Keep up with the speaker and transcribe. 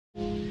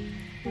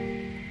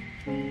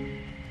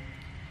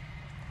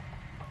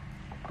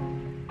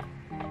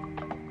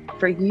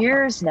for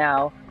years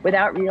now,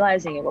 without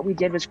realizing it, what we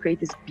did was create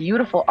this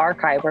beautiful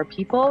archive where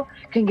people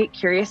can get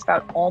curious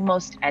about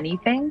almost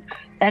anything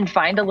and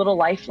find a little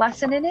life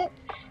lesson in it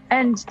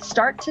and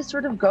start to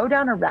sort of go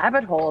down a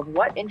rabbit hole of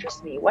what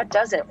interests me, what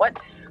doesn't, what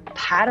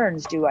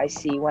patterns do I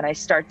see when I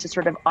start to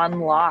sort of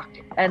unlock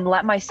and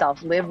let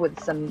myself live with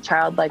some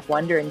childlike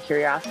wonder and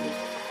curiosity.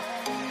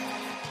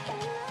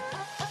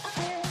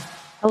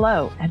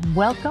 Hello, and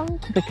welcome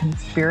to the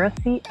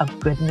Conspiracy of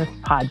Goodness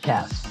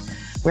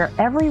podcast, where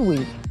every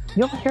week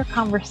you'll hear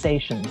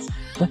conversations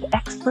with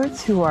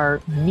experts who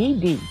are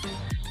knee-deep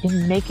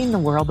in making the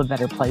world a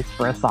better place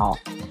for us all.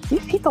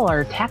 These people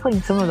are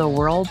tackling some of the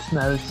world's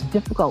most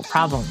difficult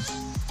problems,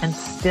 and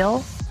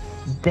still,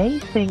 they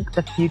think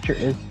the future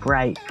is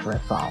bright for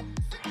us all.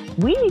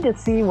 We need to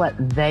see what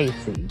they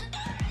see.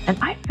 And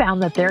I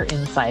found that their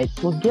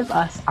insights will give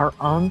us our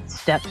own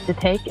steps to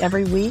take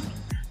every week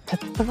to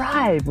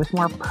thrive with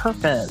more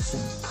purpose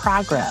and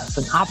progress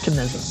and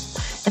optimism,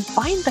 and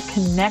find the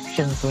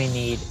connections we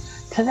need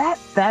to that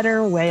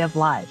better way of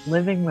life,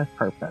 living with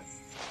purpose.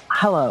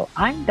 Hello,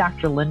 I'm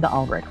Dr. Liesl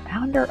Ulrich,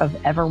 founder of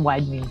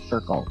Widening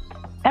Circles.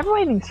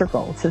 Widening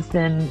Circles has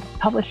been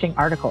publishing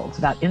articles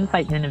about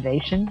insight and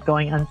innovation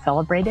going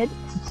uncelebrated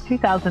since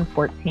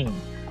 2014.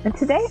 And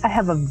today I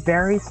have a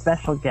very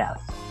special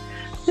guest.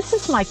 This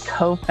is my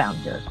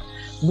co-founder,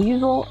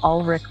 Liesl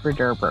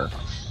Ulrich-Verderber.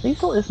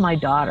 Liesl is my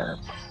daughter,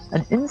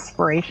 an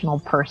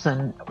inspirational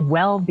person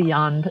well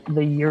beyond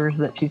the years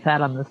that she's had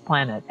on this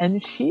planet.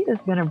 And she is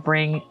going to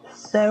bring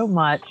so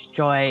much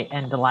joy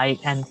and delight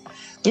and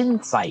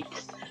insight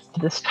to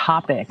this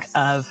topic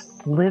of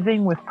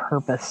living with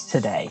purpose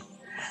today.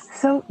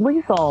 So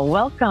Liesl,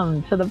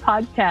 welcome to the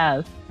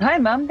podcast. Hi,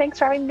 Mom. Thanks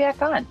for having me back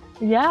on.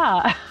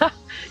 Yeah.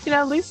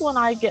 Liesl and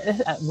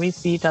I we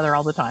see each other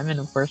all the time. And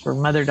of course, we're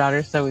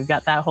mother-daughter, so we've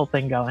got that whole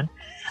thing going.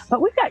 But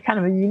we've got kind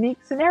of a unique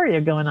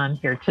scenario going on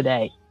here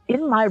today.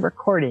 In my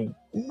recording,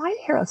 you might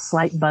hear a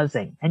slight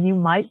buzzing, and you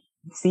might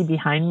see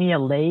behind me a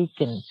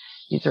lake, and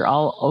these are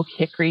all oak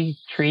hickory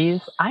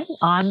trees. I'm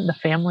on the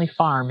family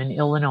farm in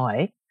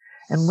Illinois,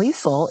 and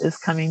Liesl is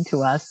coming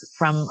to us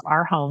from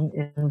our home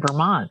in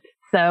Vermont.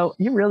 So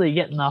you're really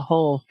getting the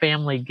whole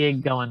family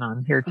gig going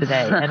on here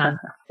today.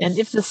 And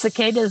if the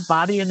cicadas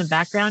bother you in the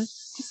background,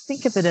 just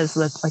think of it as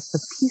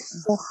the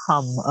peaceful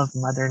hum of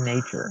Mother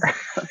Nature.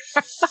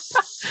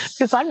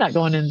 Because I'm not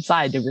going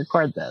inside to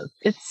record this.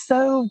 It's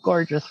so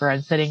gorgeous where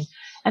I'm sitting,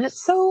 and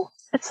it's so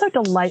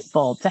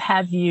delightful to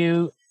have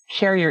you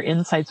share your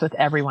insights with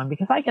everyone,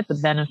 because I get the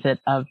benefit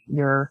of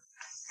your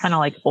kind of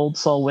like old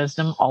soul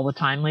wisdom all the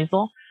time,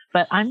 Liesl.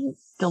 But I'm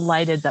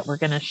delighted that we're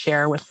going to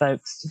share with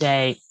folks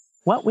today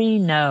what we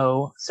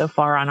know so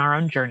far on our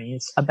own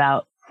journeys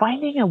about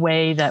finding a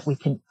way that we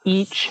can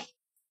each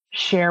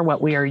share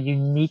what we are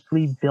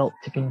uniquely built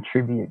to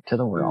contribute to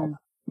the world.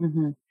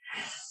 Mm-hmm.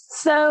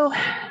 So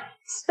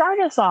start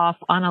us off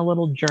on a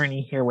little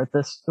journey here with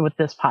this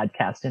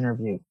podcast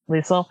interview.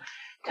 Liesl,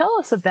 tell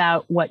us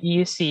about what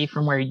you see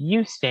from where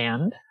you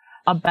stand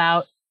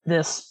about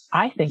this.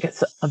 I think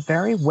it's a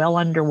very well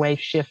underway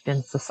shift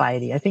in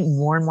society. I think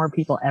more and more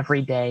people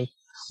every day,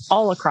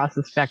 all across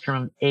the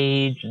spectrum of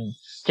age and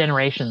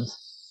generations,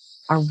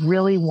 are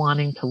really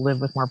wanting to live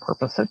with more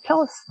purpose. So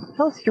tell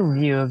us your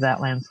view of that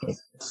landscape.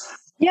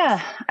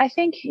 Yeah, I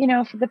think,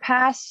 for the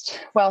past,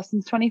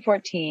 since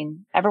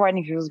 2014,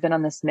 Widening Circles has been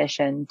on this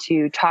mission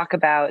to talk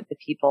about the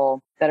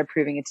people that are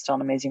proving it's still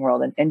an amazing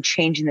world and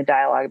changing the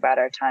dialogue about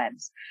our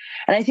times.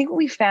 And I think what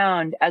we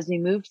found as we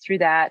moved through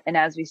that, and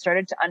as we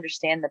started to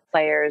understand the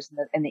players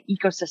and the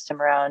ecosystem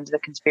around the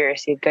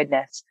conspiracy of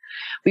goodness,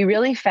 we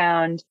really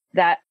found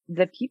that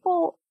the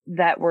people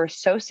that were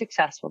so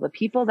successful, the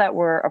people that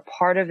were a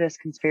part of this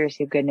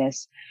conspiracy of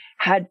goodness,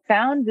 had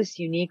found this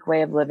unique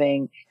way of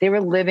living. They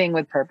were living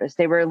with purpose.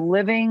 They were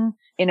living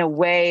in a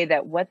way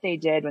that what they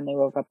did when they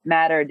woke up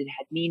mattered. It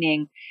had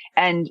meaning.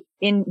 And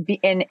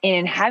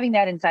in having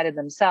that inside of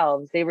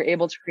themselves, they were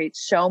able to create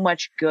so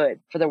much good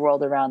for the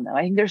world around them.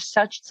 I think there's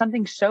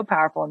something so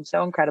powerful and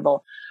so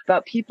incredible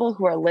about people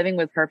who are living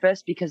with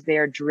purpose because they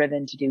are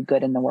driven to do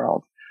good in the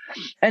world.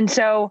 And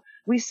so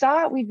we've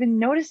been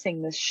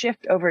noticing this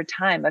shift over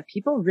time of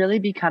people really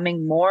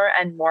becoming more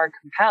and more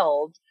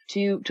compelled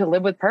to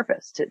live with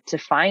purpose, to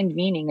find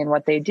meaning in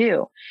what they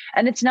do.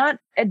 And it's not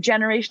a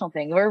generational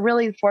thing. We're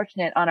really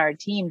fortunate on our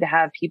team to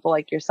have people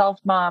like yourself,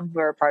 Mom, who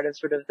are part of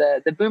sort of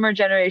the boomer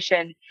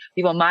generation,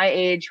 people my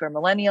age who are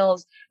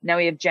millennials. Now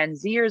we have Gen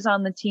Zers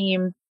on the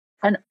team.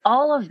 And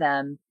all of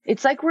them,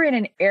 it's like we're in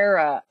an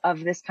era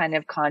of this kind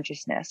of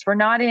consciousness. We're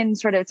not in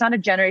it's not a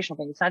generational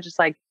thing. It's not just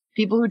like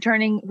people who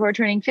are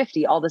turning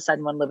 50 all of a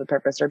sudden want to live with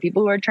purpose, or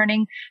people who are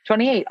turning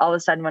 28 all of a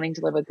sudden wanting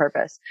to live with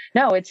purpose.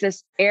 No, it's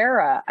this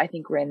era. I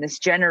think we're in this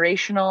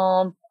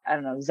generational, I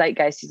don't know,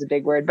 zeitgeist is a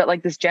big word, but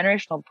like this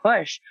generational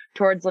push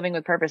towards living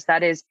with purpose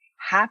that is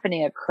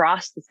happening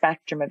across the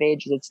spectrum of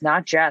ages. It's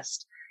not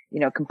just,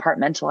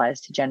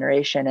 compartmentalized to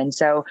generation. And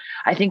so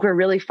I think we're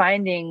really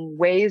finding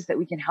ways that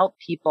we can help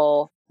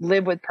people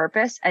live with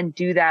purpose and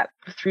do that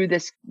through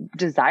this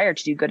desire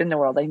to do good in the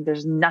world. I think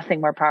there's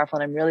nothing more powerful.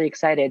 And I'm really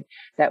excited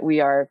that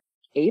we are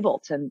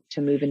able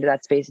to move into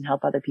that space and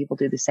help other people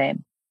do the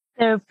same.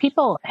 So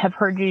people have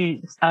heard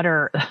you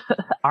utter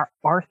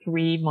our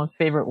three most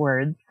favorite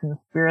words,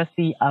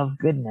 conspiracy of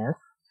goodness,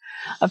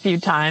 a few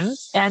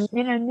times. And,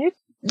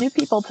 new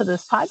people to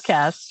this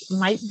podcast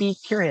might be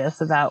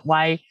curious about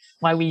why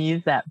we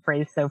use that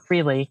phrase so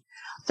freely.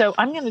 So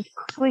I'm going to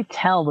quickly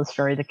tell the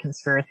story, the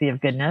conspiracy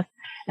of goodness.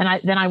 And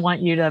then I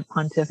want you to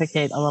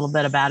pontificate a little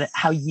bit about it,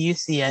 how you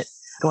see it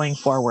going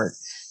forward.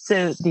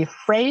 So the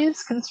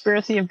phrase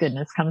conspiracy of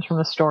goodness comes from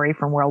a story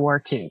from World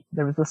War II.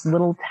 There was this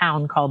little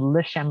town called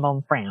Le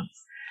Chambon,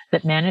 France,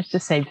 that managed to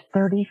save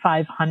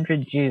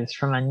 3,500 Jews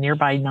from a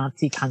nearby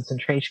Nazi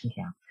concentration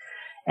camp,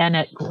 and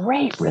at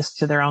great risk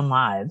to their own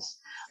lives.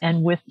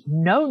 And with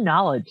no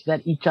knowledge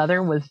that each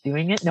other was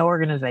doing it, no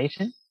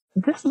organization,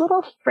 this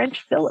little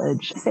French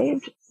village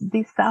saved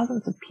these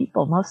thousands of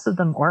people, most of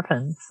them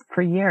orphans,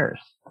 for years.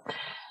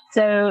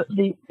 So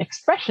the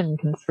expression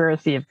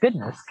conspiracy of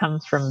goodness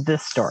comes from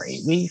this story.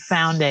 We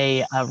found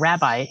a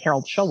rabbi,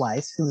 Harold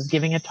Schulweis, who was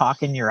giving a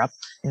talk in Europe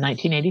in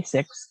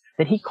 1986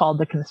 that he called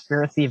the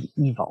conspiracy of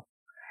evil.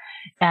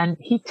 And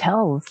he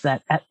tells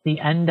that at the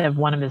end of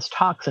one of his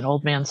talks, an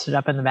old man stood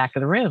up in the back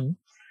of the room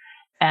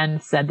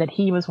and said that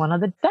he was one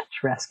of the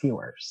Dutch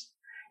rescuers.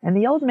 And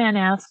the old man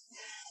asked,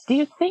 "Do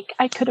you think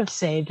I could have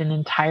saved an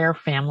entire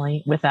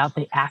family without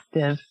the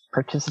active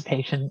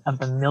participation of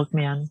the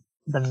milkman,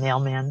 the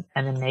mailman,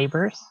 and the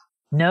neighbors?"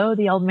 "No,"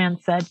 the old man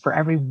said, "for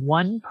every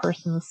one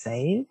person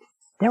saved,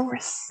 there were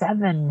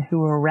 7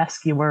 who were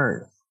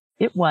rescuers.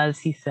 It was,"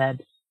 he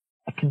said,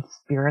 "a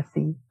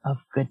conspiracy of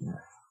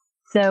goodness."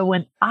 So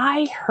when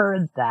I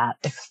heard that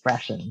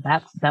expression,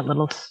 that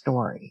little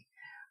story,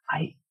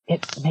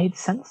 it made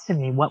sense to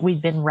me what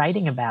we've been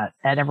writing about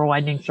at Ever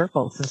Widening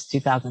Circles since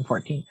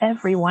 2014.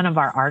 Every one of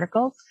our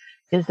articles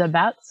is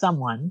about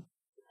someone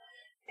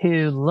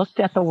who looked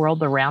at the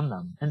world around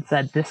them and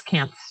said, "This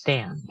can't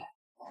stand."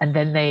 And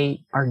then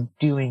they are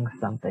doing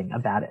something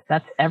about it.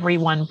 That's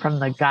everyone from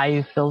the guy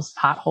who fills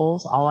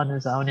potholes all on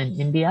his own in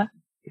India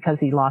because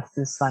he lost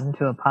his son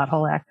to a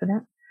pothole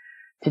accident,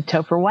 to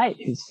Topher White,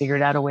 who's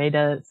figured out a way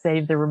to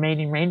save the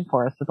remaining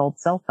rainforest with old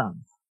cell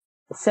phones.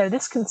 So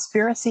this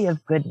conspiracy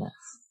of goodness,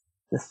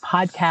 this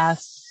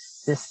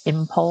podcast, this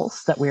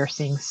impulse that we are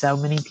seeing so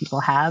many people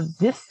have,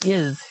 this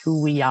is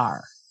who we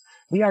are.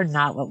 We are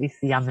not what we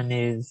see on the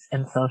news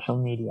and social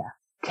media.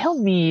 Tell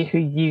me who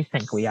you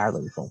think we are,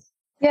 Liesl.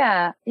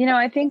 Yeah.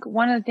 I think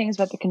one of the things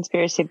about the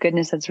conspiracy of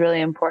goodness that's really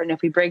important,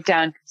 if we break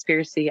down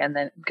conspiracy and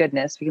then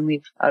goodness, we can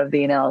leave out of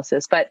the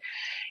analysis. But,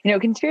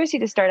 conspiracy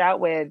to start out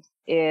with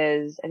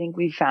is, I think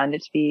we found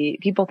it to be,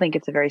 people think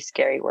it's a very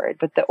scary word,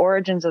 but the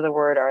origins of the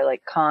word are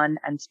like con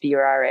and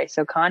spirare.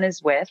 So con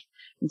is with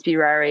and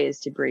spirare is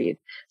to breathe.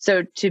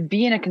 So to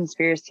be in a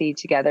conspiracy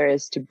together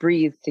is to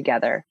breathe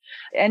together.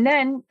 And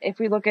then if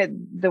we look at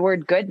the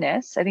word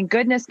goodness, I think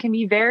goodness can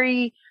be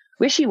very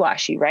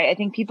wishy-washy, right? I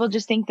think people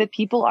just think that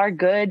people are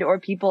good or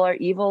people are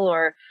evil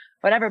or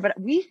whatever, but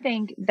we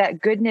think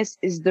that goodness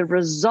is the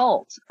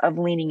result of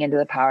leaning into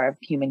the power of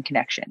human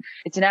connection.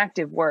 It's an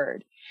active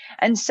word.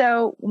 And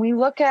so when we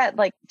look at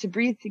like to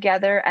breathe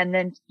together and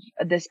then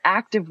this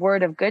active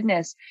word of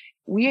goodness,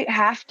 we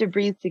have to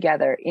breathe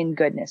together in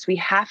goodness. We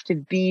have to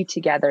be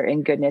together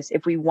in goodness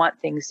if we want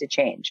things to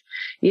change,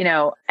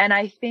 and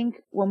I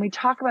think when we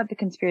talk about the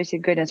conspiracy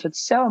of goodness,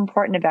 what's so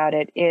important about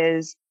it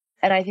is,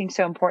 and I think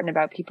so important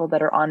about people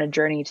that are on a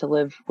journey to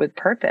live with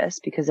purpose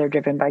because they're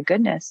driven by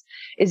goodness,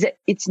 is that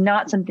it's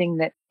not something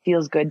that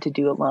feels good to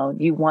do alone.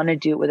 You want to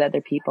do it with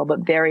other people,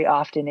 but very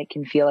often it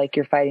can feel like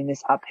you're fighting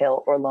this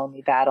uphill or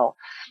lonely battle.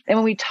 And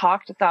when we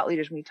talk to thought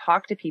leaders, when we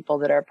talk to people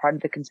that are part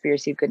of the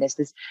conspiracy of goodness,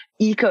 this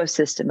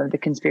ecosystem of the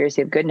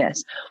conspiracy of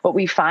goodness, what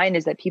we find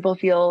is that people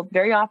feel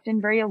very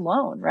often very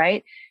alone,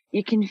 right?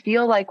 You can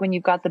feel like when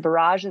you've got the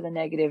barrage of the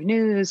negative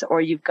news or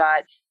you've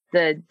got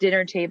the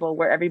dinner table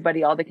where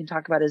everybody, all they can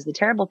talk about is the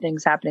terrible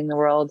things happening in the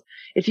world.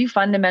 If you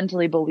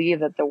fundamentally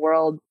believe that the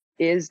world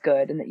is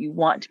good and that you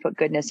want to put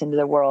goodness into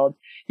the world,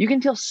 you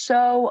can feel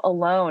so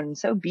alone,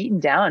 so beaten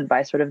down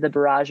by sort of the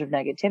barrage of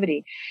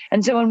negativity.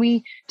 And so when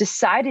we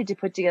decided to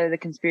put together the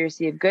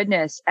conspiracy of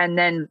goodness and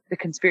then the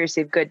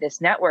conspiracy of goodness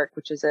network,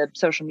 which is a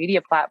social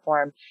media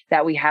platform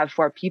that we have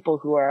for people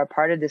who are a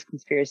part of this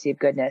conspiracy of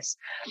goodness,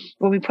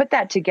 when we put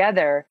that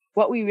together,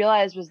 what we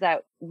realized was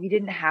that we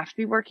didn't have to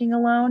be working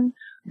alone.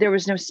 There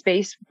was no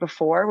space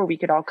before where we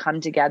could all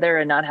come together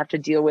and not have to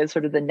deal with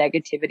sort of the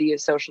negativity of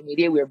social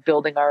media. We were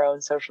building our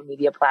own social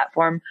media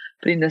platform,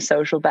 putting the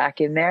social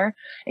back in there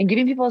and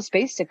giving people a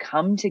space to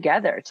come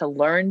together, to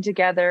learn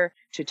together,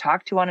 to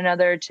talk to one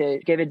another, to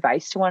give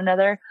advice to one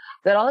another.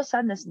 That all of a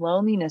sudden this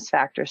loneliness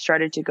factor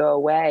started to go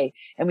away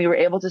and we were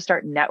able to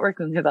start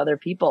networking with other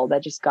people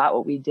that just got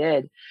what we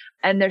did.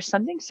 And there's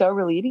something so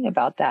relieving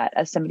about that.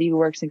 As somebody who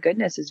works in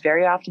goodness, is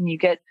very often you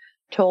get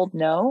told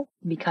no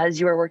because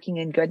you are working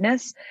in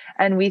goodness.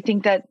 And we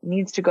think that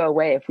needs to go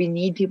away. If we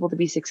need people to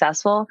be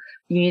successful,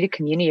 you need a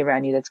community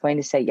around you that's going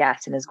to say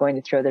yes and is going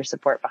to throw their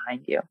support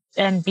behind you.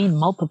 And be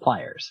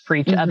multipliers for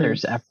each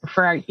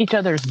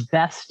other's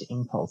best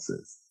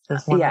impulses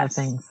is one of the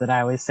things that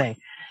I always say.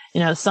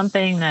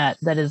 Something that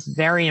is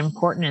very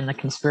important in the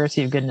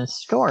conspiracy of goodness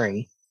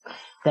story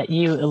that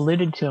you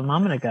alluded to a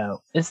moment ago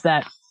is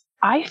that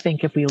I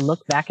think if we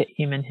look back at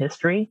human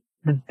history,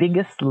 the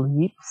biggest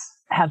leaps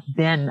have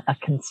been a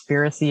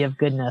conspiracy of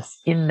goodness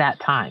in that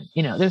time.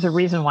 There's a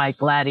reason why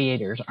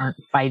gladiators aren't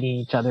fighting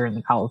each other in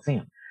the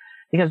Colosseum,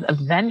 because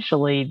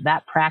eventually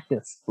that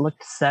practice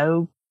looked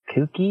so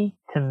kooky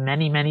to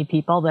many, many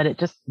people that it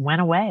just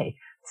went away.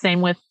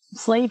 Same with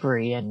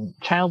slavery and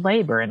child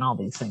labor and all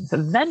these things.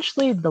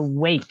 Eventually the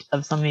weight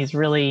of some of these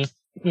really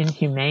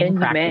inhumane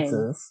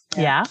practices,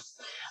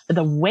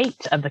 the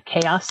weight of the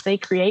chaos they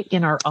create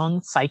in our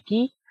own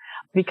psyche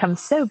becomes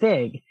so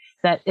big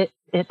that it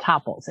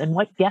topples. And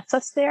what gets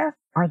us there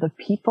are the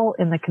people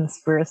in the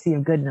conspiracy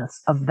of goodness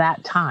of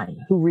that time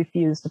who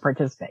refuse to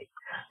participate,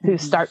 who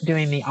start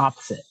doing the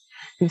opposite,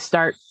 who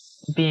start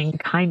being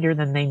kinder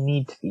than they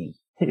need to be,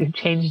 who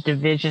change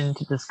division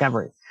to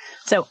discovery.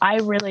 So I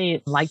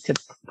really like to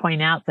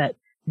point out that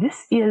this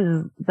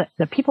is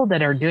the people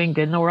that are doing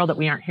good in the world that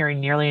we aren't hearing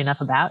nearly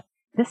enough about.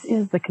 This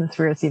is the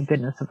conspiracy of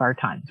goodness of our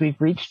times. We've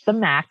reached the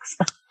max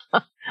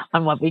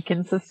on what we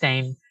can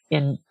sustain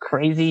in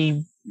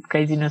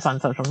craziness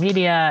on social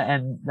media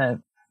and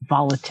the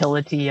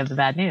volatility of the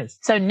bad news.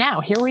 So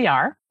now here we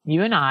are,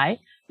 you and I,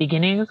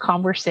 beginning a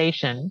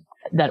conversation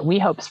that we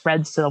hope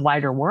spreads to the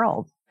wider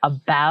world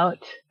about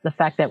the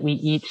fact that we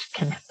each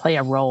can play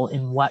a role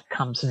in what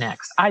comes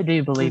next. I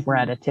do believe we're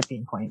at a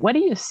tipping point. What do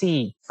you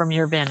see from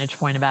your vantage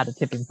point about a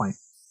tipping point?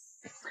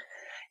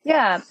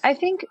 Yeah, I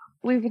think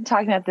we've been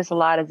talking about this a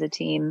lot as a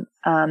team,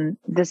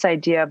 this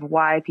idea of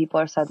why people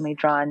are suddenly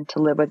drawn to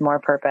live with more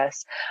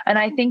purpose. And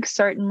I think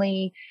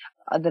certainly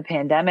the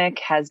pandemic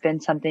has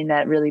been something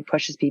that really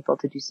pushes people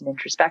to do some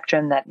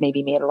introspection, that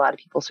maybe made a lot of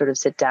people sort of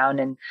sit down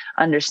and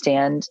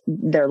understand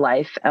their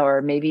life,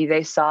 or maybe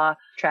they saw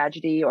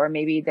tragedy, or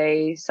maybe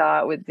they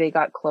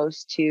got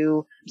close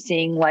to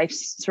seeing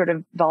life's sort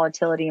of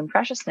volatility and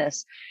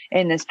preciousness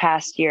in this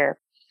past year.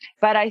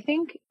 But I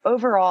think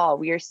overall,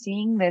 we are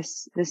seeing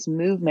this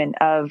movement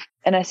of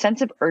a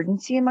sense of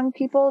urgency among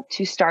people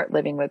to start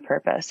living with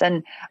purpose.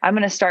 And I'm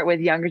going to start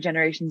with younger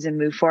generations and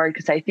move forward,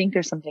 because I think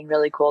there's something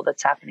really cool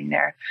that's happening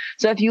there.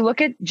 So if you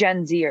look at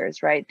Gen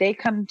Zers, right, they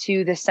come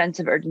to this sense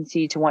of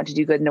urgency to want to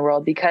do good in the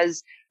world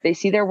because they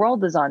see their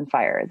world is on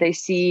fire. They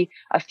see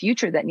a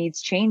future that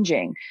needs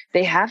changing.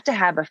 They have to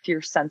have a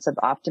fierce sense of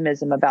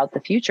optimism about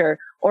the future,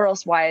 or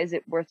else why is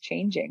it worth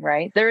changing,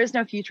 right? There is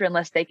no future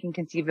unless they can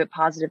conceive it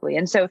positively.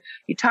 And so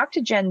you talk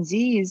to Gen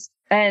Zs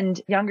and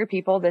younger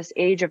people, this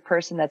age of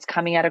person that's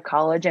coming out of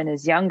college and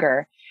is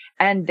younger,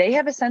 and they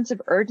have a sense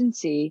of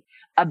urgency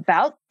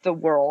about the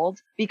world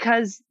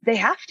because they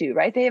have to,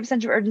 right? They have a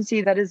sense of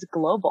urgency that is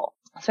global.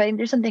 So I think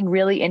there's something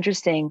really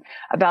interesting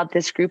about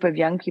this group of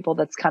young people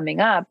that's coming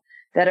up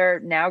that are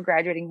now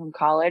graduating from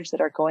college,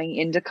 that are going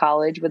into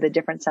college with a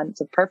different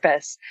sense of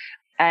purpose.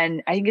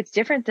 And I think it's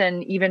different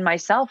than even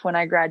myself when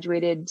I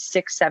graduated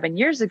 6-7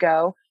 years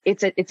ago.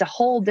 It's a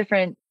whole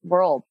different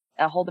world,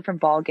 a whole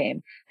different ball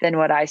game than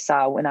what I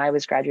saw when I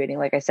was graduating.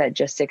 Like I said,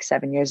 just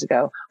 6-7 years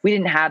ago, we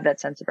didn't have that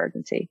sense of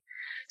urgency.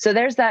 So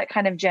there's that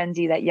kind of Gen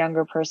Z, that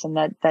younger person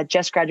that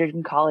just graduated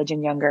from college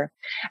and younger.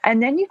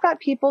 And then you've got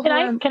people Can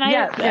I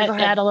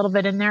add a little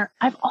bit in there?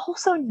 I've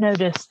also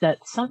noticed that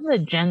some of the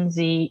Gen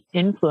Z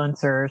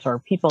influencers or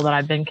people that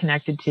I've been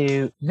connected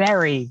to,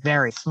 very,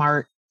 very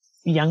smart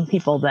young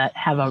people that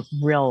have a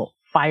real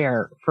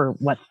fire for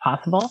what's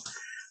possible,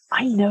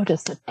 I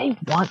noticed that they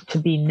want to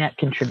be net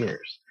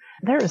contributors.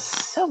 There is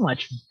so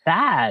much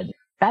bad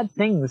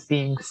things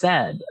being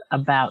said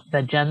about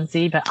the Gen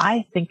Z, but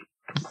I think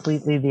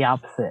completely the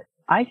opposite.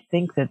 I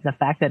think that the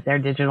fact that they're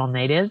digital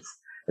natives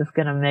is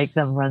going to make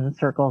them run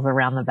circles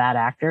around the bad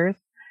actors,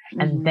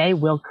 and they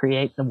will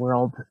create the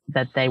world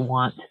that they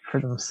want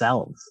for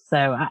themselves.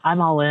 So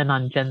I'm all in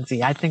on Gen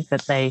Z. I think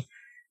that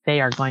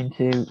they are going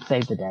to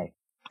save the day.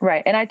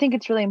 Right. And I think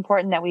it's really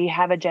important that we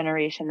have a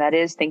generation that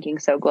is thinking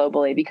so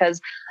globally,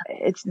 because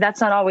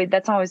that's not always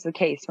the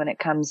case when it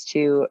comes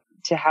to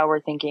how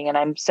we're thinking. And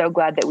I'm so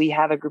glad that we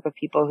have a group of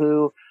people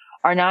who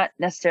are not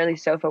necessarily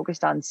so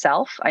focused on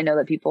self. I know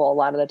that people a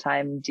lot of the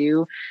time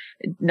do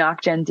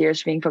knock Gen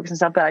Zers for being focused on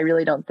self, but I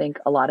really don't think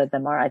a lot of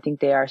them are. I think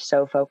they are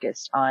so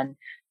focused on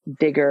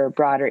bigger,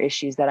 broader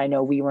issues that I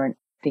know we weren't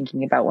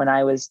thinking about when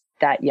I was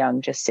that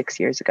young just 6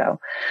 years ago.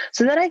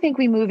 So then I think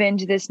we move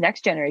into this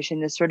next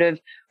generation, this sort of,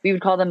 we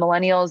would call them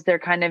millennials. They're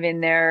kind of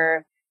in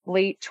their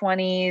late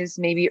 20s,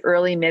 maybe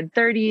early mid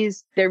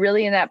 30s. They're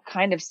really in that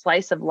kind of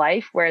slice of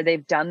life where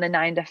they've done the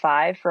 9 to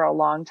 5 for a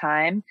long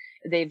time.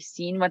 They've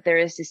seen what there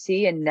is to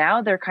see. And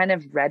now they're kind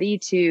of ready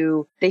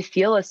they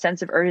feel a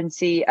sense of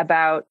urgency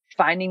about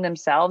finding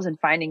themselves and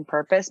finding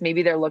purpose.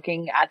 Maybe they're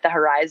looking at the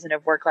horizon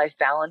of work-life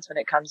balance when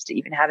it comes to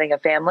even having a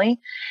family.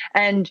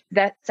 And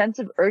that sense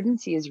of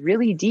urgency is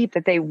really deep,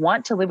 that they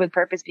want to live with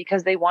purpose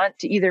because they want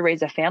to either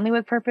raise a family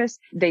with purpose.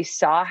 They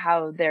saw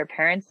how their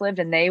parents lived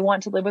and they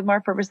want to live with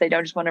more purpose. They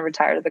don't just want to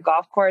retire to the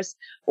golf course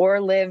or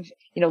live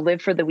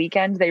for the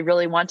weekend. They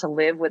really want to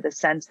live with a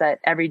sense that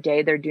every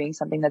day they're doing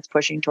something that's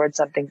pushing towards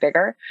something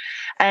bigger.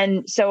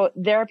 And so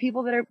there are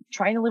people that are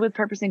trying to live with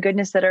purpose and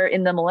goodness that are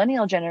in the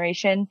millennial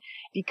generation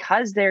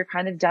because they're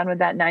kind of done with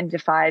that 9 to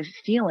 5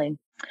 feeling.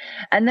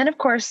 And then, of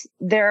course,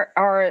 there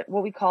are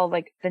what we call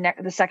like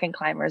the second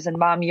climbers. And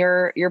Mom,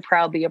 you're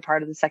proudly a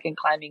part of the second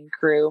climbing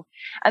crew.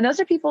 And those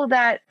are people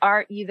that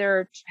are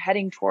either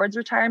heading towards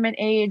retirement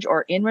age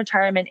or in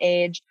retirement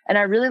age and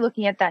are really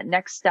looking at that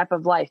next step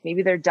of life.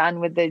 Maybe they're done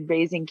with the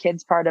raising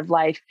kids part of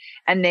life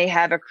and they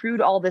have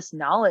accrued all this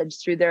knowledge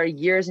through their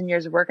years and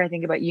years of work. I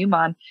think about you,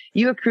 Mom.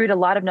 You accrued a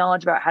lot of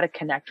knowledge about how to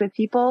connect with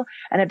people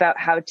and about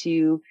how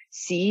to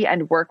see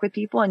and work with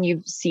people. And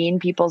you've seen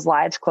people's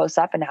lives close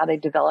up and how they've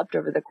developed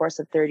over the course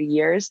of 30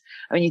 years.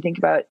 I mean, you think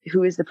about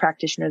who is the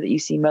practitioner that you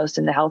see most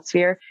in the health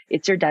sphere.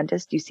 It's your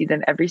dentist. You see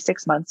them every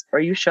 6 months, or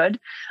you should.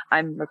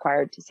 I'm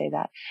required to say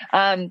that.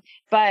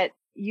 But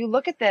you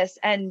look at this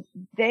and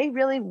they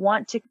really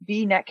want to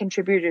be net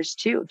contributors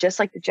too, just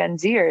like the Gen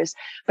Zers,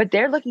 but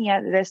they're looking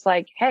at this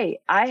like, hey,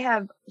 I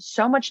have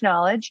so much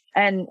knowledge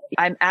and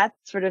I'm at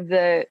sort of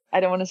I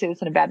don't want to say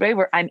this in a bad way,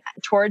 where I'm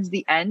towards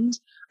the end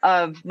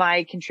of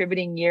my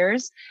contributing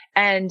years.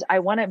 And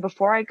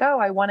before I go,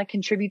 I want to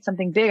contribute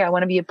something big. I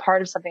want to be a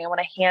part of something. I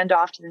want to hand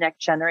off to the next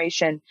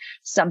generation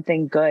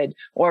something good,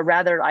 or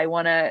rather I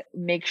want to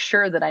make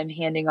sure that I'm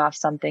handing off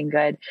something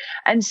good.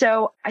 And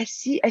so I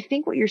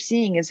think what you're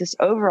seeing is this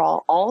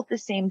overall all at the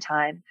same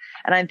time.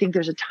 And I think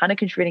there's a ton of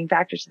contributing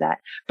factors to that,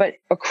 but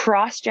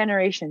across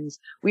generations,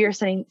 we are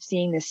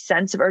seeing this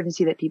sense of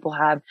urgency that people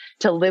have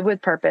to live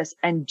with purpose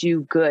and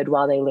do good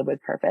while they live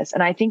with purpose.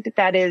 And I think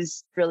that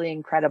is really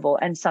incredible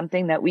and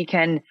something that we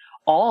can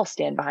all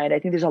stand behind. I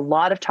think there's a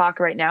lot of talk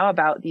right now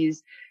about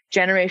these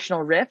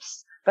generational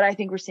rifts, but I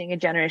think we're seeing a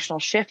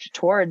generational shift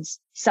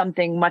towards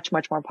something much,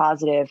 much more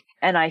positive.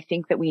 And I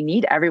think that we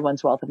need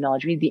everyone's wealth of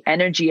knowledge. We need the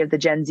energy of the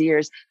Gen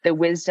Zers, the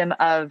wisdom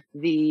of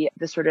the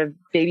sort of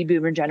baby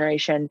boomer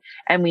generation.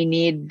 And we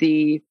need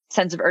the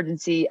sense of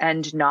urgency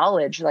and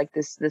knowledge, like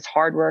this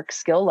hard work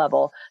skill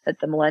level that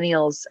the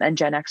millennials and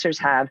Gen Xers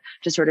have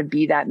to sort of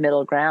be that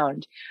middle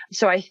ground.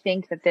 So I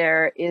think that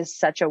there is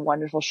such a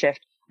wonderful shift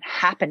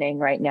happening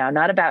right now,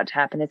 not about to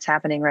happen. It's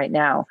happening right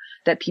now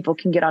that people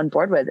can get on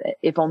board with it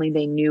if only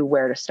they knew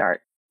where to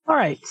start. All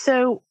right.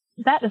 So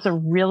that is a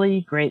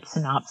really great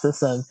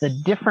synopsis of the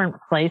different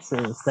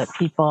places that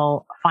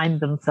people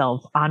find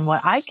themselves on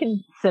what I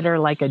consider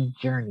like a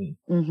journey.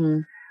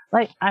 Mm-hmm.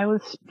 Like I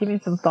was giving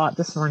some thought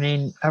this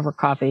morning over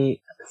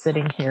coffee,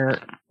 sitting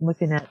here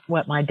looking at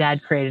what my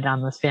dad created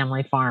on this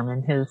family farm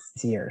in his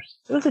years.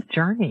 It was a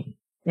journey.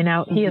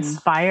 He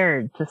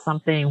aspired to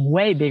something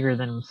way bigger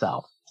than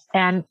himself.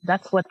 And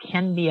that's what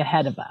can be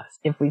ahead of us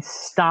if we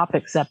stop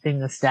accepting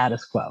the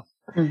status quo.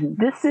 Mm-hmm.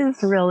 This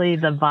is really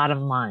the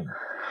bottom line.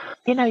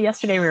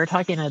 Yesterday we were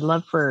talking, I'd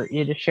love for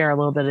you to share a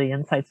little bit of the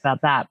insights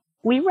about that.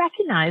 We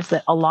recognize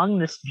that along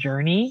this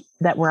journey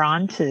that we're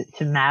on to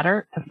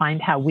matter, to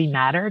find how we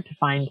matter, to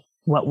find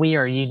what we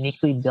are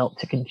uniquely built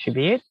to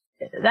contribute,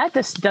 that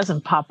just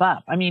doesn't pop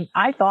up. I mean,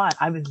 I thought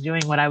I was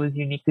doing what I was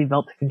uniquely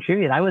built to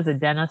contribute. I was a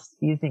dentist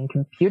using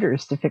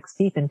computers to fix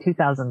teeth in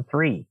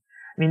 2003.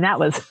 I mean, that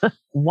was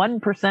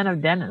 1%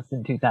 of dentists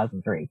in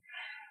 2003.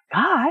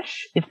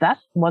 Gosh, if that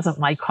wasn't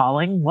my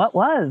calling, what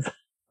was?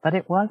 But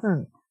it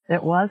wasn't.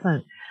 It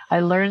wasn't.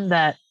 I learned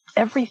that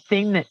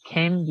everything that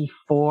came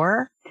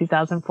before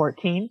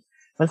 2014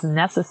 was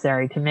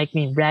necessary to make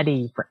me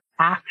ready for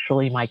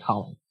actually my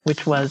calling,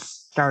 which was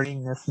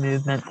starting this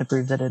movement to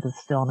prove that it is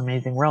still an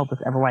amazing world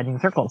with ever widening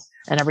circles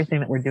and everything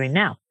that we're doing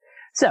now.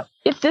 So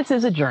if this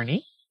is a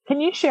journey,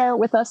 can you share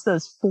with us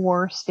those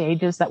 4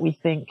 stages that we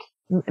think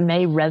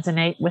may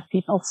resonate with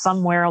people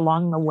somewhere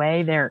along the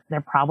way? They're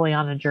probably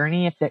on a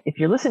journey. If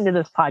you're listening to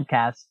this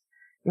podcast,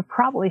 you're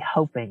probably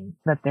hoping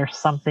that there's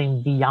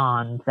something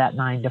beyond that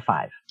 9 to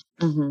 5.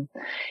 Mm-hmm.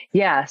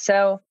 Yeah.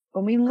 So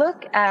when we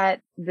look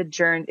at the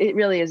journey, it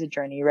really is a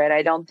journey, right?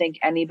 I don't think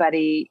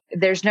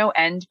there's no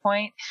end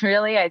point,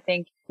 really. I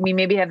think we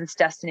maybe have this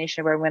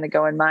destination where we're going to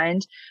go in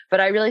mind, but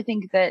I really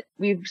think that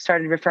we've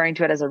started referring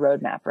to it as a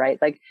roadmap, right?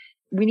 Like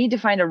we need to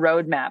find a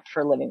roadmap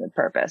for living with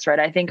purpose, right?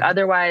 I think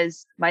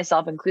otherwise,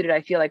 myself included,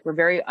 I feel like we're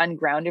very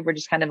ungrounded. We're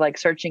just kind of like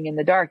searching in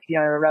the dark, a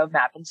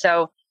roadmap. And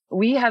so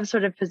we have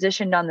sort of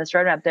positioned on this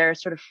roadmap, there are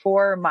sort of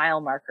 4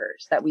 mile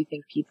markers that we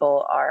think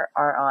people are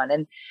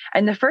on.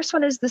 And the first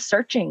one is the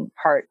searching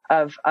part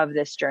of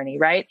this journey,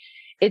 right?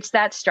 It's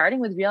that starting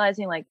with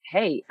realizing like,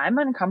 hey, I'm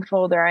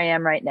uncomfortable where I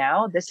am right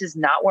now. This is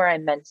not where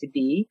I'm meant to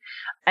be.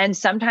 And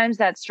sometimes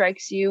that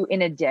strikes you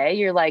in a day.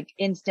 You're like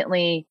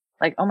instantly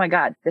like, oh my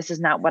God, this is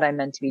not what I'm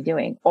meant to be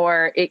doing.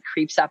 Or it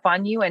creeps up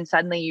on you and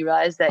suddenly you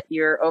realize that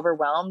you're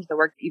overwhelmed. The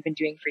work that you've been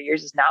doing for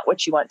years is not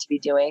what you want to be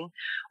doing,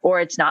 or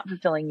it's not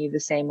fulfilling you the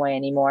same way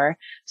anymore.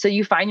 So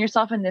you find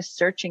yourself in this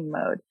searching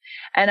mode.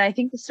 And I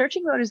think the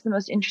searching mode is the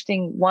most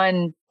interesting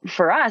one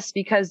for us,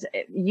 because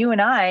you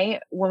and I,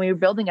 when we were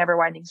building Ever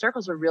Widening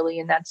Circles, were really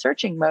in that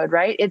searching mode,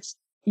 right? And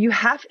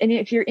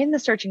if you're in the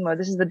searching mode,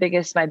 this is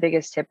my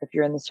biggest tip. If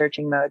you're in the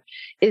searching mode,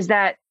 is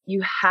that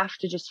you have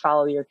to just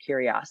follow your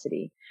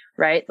curiosity,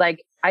 right?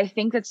 Like, I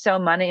think that so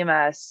many of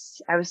us,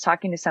 I was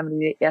talking to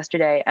somebody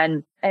yesterday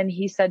and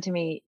he said to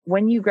me,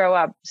 when you grow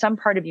up, some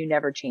part of you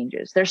never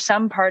changes. There's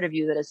some part of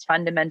you that is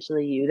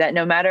fundamentally you, that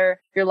no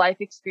matter your life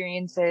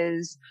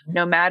experiences,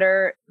 no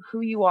matter who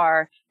you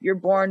are, you're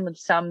born with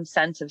some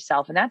sense of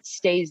self, and that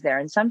stays there.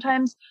 And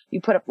sometimes you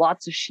put up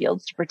lots of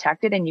shields to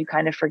protect it and you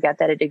kind of forget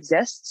that it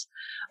exists.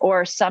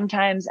 Or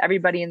sometimes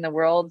everybody in the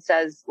world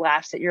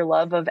laughs at your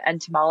love of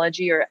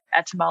entomology or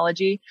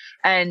etymology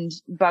and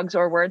bugs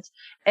or words.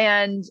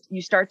 And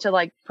you start to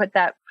like put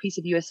that piece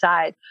of you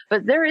aside.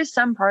 But there is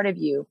some part of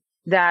you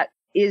that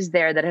is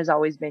there that has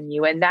always been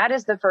you. And that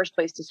is the first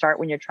place to start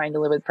when you're trying to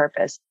live with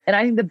purpose. And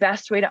I think the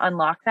best way to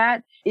unlock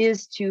that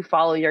is to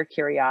follow your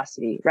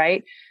curiosity,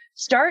 right?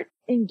 Start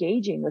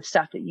engaging with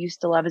stuff that you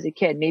used to love as a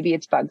kid. Maybe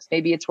it's bugs,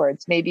 maybe it's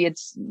words, maybe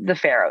it's the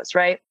pharaohs,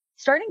 right?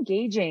 Start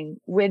engaging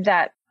with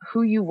that,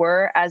 who you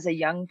were as a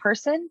young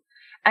person,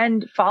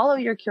 and follow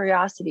your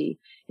curiosity.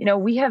 You know,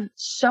 we have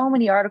so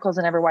many articles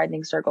in Ever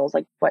Widening Circles,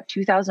 like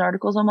 2,000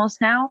 articles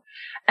almost now.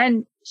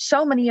 And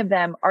so many of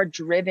them are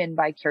driven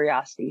by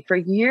curiosity. For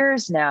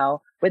years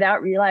now,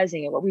 without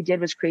realizing it, what we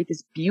did was create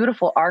this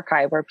beautiful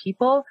archive where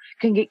people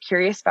can get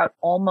curious about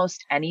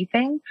almost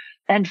anything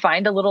and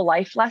find a little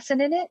life lesson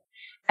in it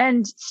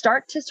and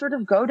start to sort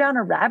of go down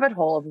a rabbit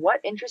hole of what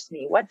interests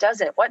me, what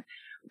doesn't, what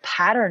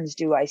patterns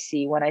do I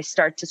see when I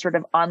start to sort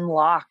of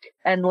unlock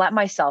and let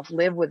myself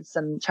live with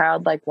some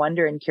childlike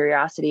wonder and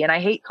curiosity. And I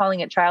hate calling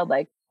it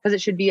childlike because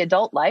it should be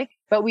adult-like,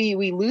 but we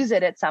lose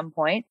it at some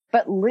point.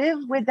 But live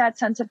with that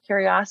sense of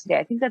curiosity.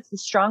 I think that's the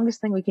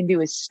strongest thing we can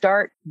do, is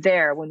start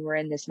there when we're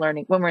in this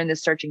learning, when we're in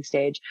this searching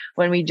stage,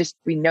 when we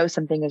know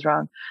something is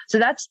wrong. So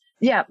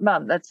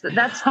Mom,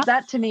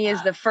 that to me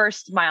is the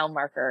first mile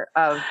marker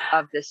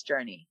of this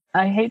journey.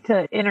 I hate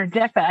to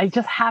interject, but I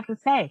just have to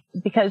say,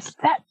 because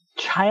that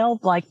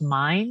childlike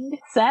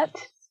mindset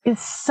is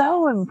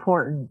so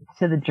important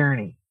to the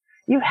journey.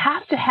 You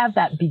have to have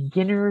that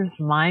beginner's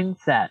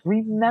mindset.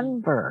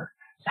 Remember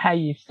how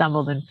you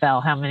stumbled and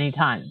fell, how many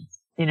times,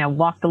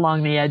 walked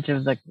along the edge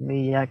of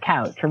the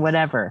couch or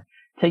whatever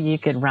till you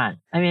could run.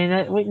 I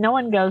mean, no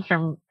one goes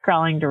from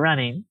crawling to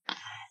running.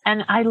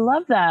 And I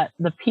love that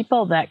the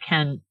people that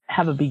can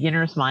have a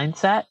beginner's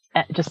mindset,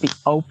 just be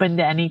open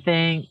to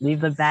anything,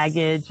 leave the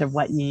baggage of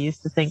what you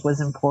used to think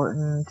was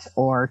important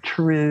or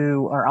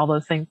true or all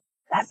those things.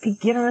 That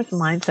beginner's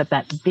mindset,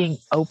 that being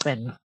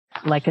open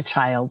like a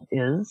child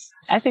is.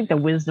 I think the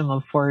wisdom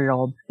of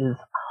 4-year-olds is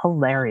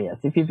hilarious.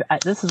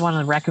 This is one of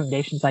the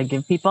recommendations I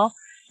give people.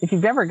 If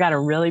you've ever got a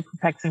really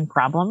perplexing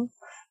problem,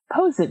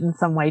 pose it in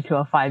some way to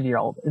a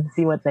 5-year-old and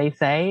see what they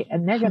say.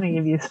 And they're going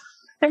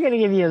to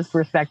give you a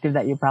perspective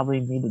that you probably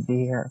needed to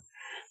hear.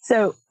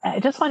 So I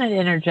just wanted to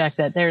interject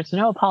that there's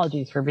no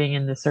apologies for being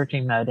in the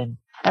searching mode. And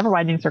Ever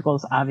Widening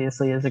Circles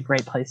obviously is a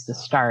great place to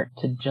start,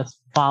 to just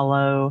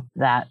follow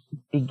that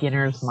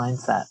beginner's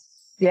mindset.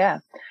 Yeah.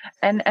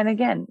 And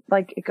again,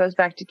 like, it goes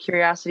back to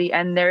curiosity,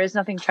 and there is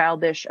nothing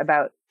childish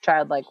about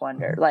childlike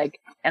wonder.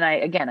 And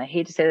I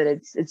hate to say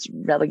that it's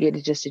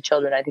relegated just to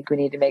children. I think we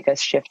need to make a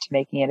shift to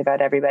making it about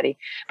everybody.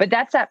 But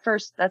that's that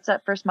first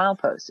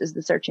milepost, is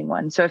the searching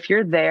one. So if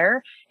you're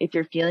there, if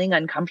you're feeling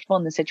uncomfortable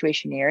in the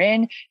situation you're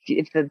in,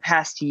 if the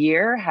past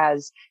year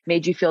has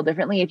made you feel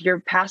differently, if your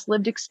past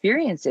lived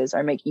experiences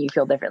are making you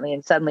feel differently,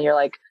 and suddenly you're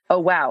like, oh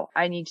wow,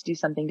 I need to do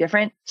something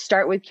different,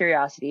 start with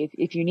curiosity.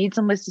 If you need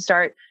some place to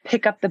start,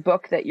 pick up the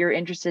book that you're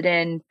interested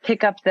in,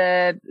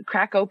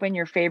 crack open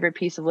your favorite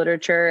piece of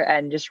literature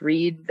and just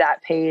read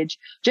that page.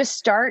 Just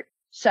start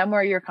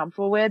somewhere you're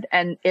comfortable with,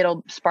 and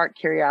it'll spark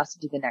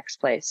curiosity the next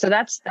place. So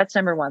that's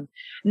number one.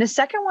 And the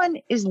second one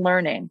is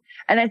learning.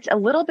 And it's a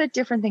little bit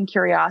different than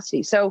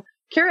curiosity. So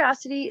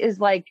curiosity is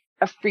like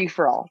a free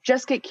for all.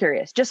 Just get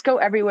curious. Just go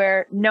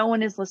everywhere. No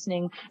one is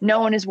listening. No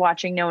one is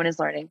watching. No one is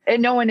learning.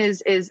 And no one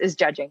is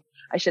judging,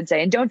 I should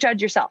say. And don't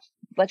judge yourself.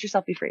 Let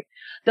yourself be free.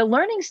 The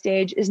learning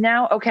stage is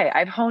now, okay,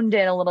 I've honed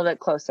in a little bit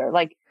closer.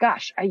 Like,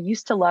 gosh, I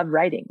used to love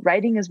writing.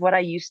 Writing is what I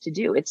used to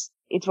do. It's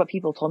what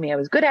people told me I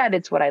was good at.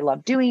 It's what I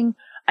love doing.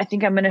 I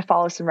think I'm going to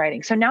follow some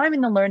writing. So now I'm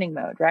in the learning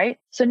mode, right?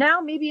 So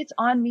now maybe it's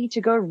on me to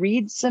go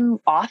reread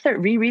some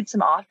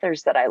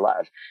authors that I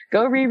love.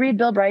 Go reread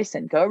Bill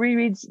Bryson. Go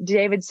reread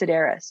David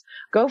Sedaris.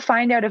 Go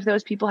find out if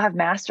those people have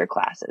master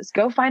classes.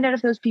 Go find out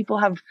if those people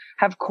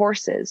have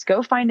courses.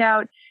 Go find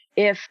out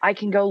if I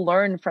can go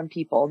learn from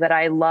people that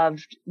I love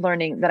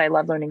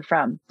learning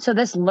from. So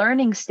this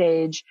learning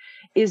stage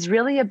is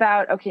really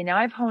about, okay, now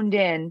I've honed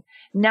in.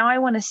 Now I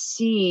want to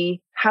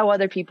see how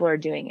other people are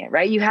doing it,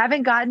 right? You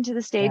haven't gotten to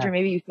the stage where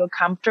maybe you feel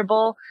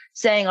comfortable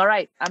saying, all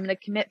right, I'm going to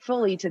commit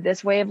fully to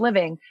this way of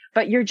living,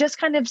 but you're just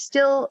kind of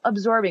still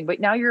absorbing, but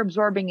now you're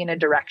absorbing in a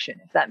direction,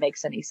 if that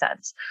makes any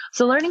sense.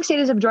 So learning state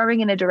is absorbing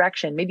in a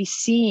direction, maybe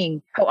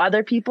seeing how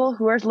other people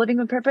who are living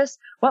with purpose,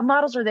 what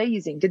models are they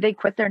using? Did they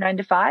quit their 9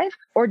 to 5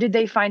 or did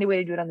they find a way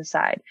to do it on the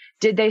side?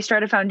 Did they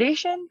start a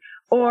foundation?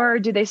 Or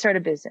do they start a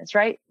business,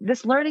 right?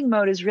 This learning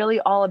mode is really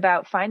all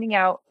about finding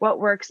out what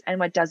works and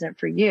what doesn't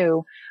for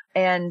you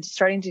and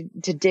starting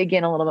to dig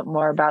in a little bit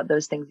more about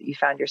those things that you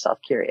found yourself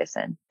curious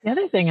in. The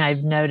other thing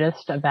I've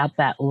noticed about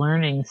that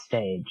learning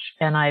stage,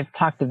 and I've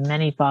talked to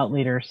many thought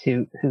leaders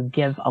who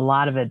give a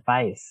lot of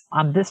advice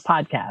on this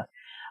podcast,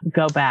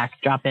 go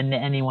back, drop into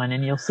anyone,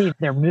 and you'll see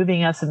they're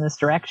moving us in this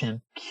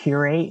direction.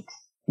 Curate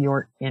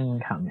your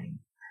incoming.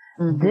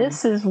 Mm-hmm.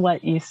 This is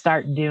what you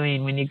start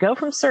doing when you go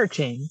from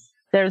searching.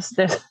 There's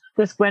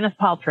Gwyneth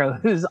Paltrow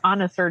who's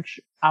on a search.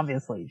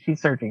 Obviously,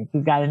 she's searching.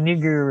 She's got a new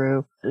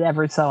guru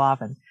every so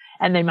often.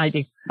 And they might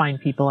be fine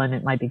people and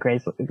it might be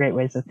great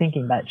ways of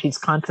thinking, but she's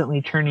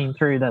constantly churning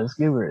through those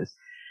gurus.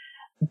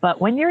 But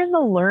when you're in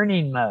the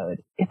learning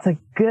mode, it's a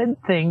good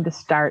thing to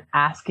start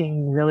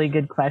asking really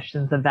good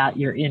questions about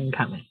your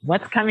incoming.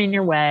 What's coming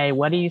your way?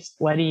 What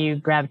are you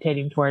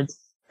gravitating towards?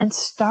 And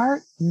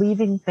start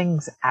leaving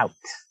things out.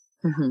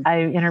 Mm-hmm.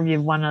 I interviewed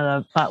one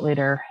of the thought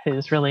leader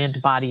who's really into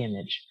body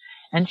image.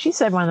 And she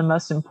said one of the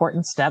most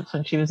important steps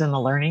when she was in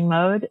the learning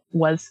mode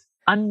was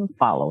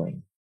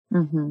unfollowing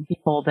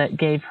people that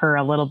gave her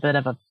a little bit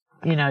of a,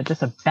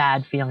 just a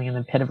bad feeling in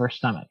the pit of her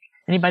stomach.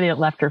 Anybody that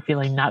left her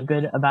feeling not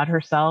good about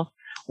herself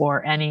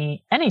or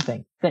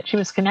anything that she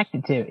was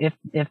connected to.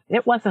 If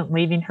it wasn't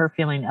leaving her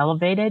feeling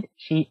elevated,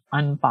 she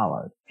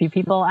unfollowed. A few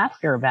people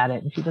asked her about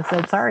it and she just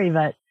said, sorry,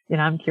 but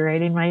I'm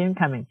curating my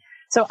incoming.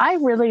 So I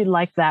really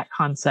like that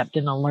concept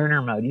in the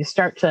learner mode. You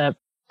start to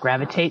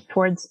gravitate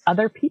towards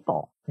other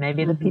people.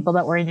 Maybe the people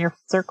that were in your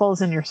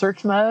circles in your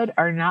search mode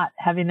are not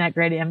having that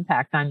great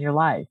impact on your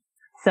life.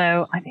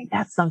 So I think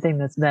that's something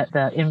that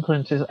the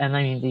influencers and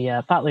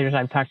the thought leaders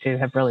I've talked to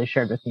have really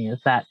shared with me is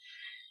that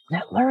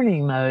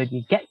learning mode,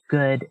 you get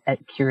good at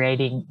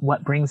curating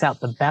what brings out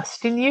the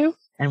best in you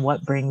and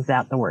what brings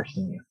out the worst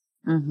in you.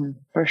 Mm-hmm.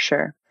 For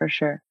sure.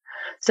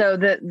 So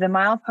the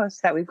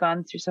mileposts that we've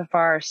gone through so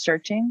far are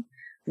searching,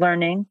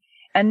 learning,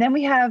 and then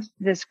we have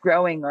this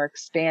growing or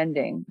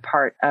expanding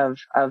part of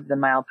the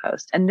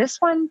milepost. And this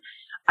one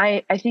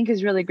I think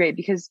is really great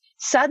because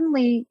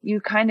suddenly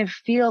you kind of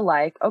feel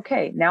like,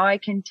 okay, now I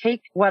can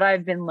take what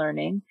I've been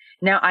learning.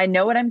 Now I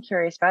know what I'm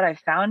curious about. I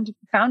found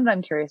what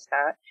I'm curious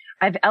about.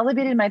 I've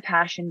elevated my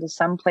passion to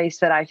some place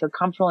that I feel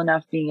comfortable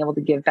enough being able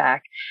to give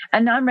back.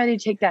 And now I'm ready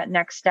to take that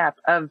next step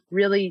of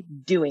really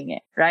doing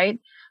it, right?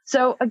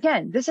 So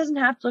again, this doesn't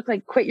have to look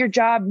like quit your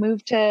job,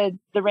 move to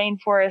the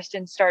rainforest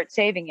and start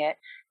saving it.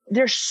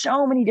 There's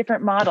so many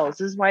different models.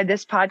 This is why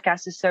this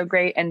podcast is so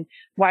great and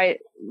why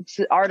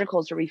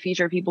articles where we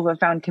feature people who have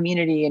found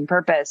community and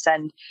purpose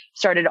and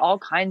started all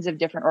kinds of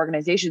different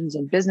organizations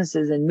and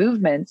businesses and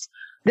movements.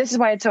 This is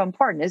why it's so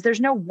important is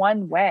there's no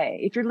one way.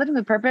 If you're living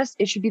with purpose,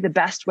 it should be the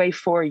best way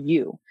for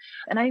you.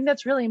 And I think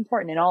that's really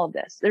important in all of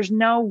this. There's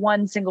no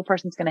one single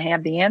person that's going to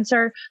have the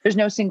answer. There's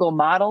no single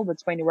model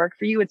that's going to work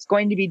for you. It's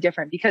going to be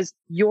different because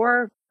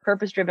your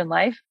purpose-driven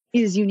life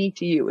is unique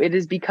to you. It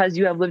is because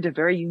you have lived a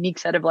very unique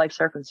set of life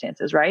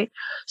circumstances, right?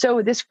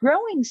 So this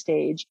growing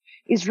stage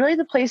is really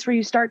the place where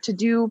you start to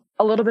do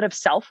a little bit of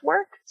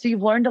self-work. So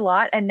you've learned a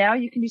lot and now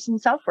you can do some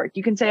self-work.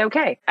 You can say,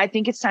 okay, I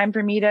think it's time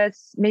for me to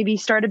maybe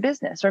start a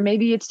business, or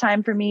maybe it's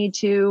time for me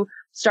to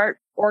start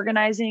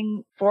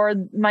organizing for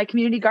my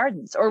community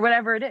gardens or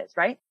whatever it is,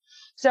 right?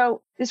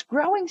 So this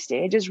growing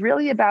stage is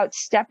really about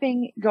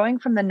going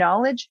from the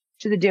knowledge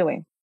to the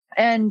doing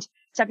and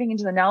stepping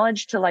into the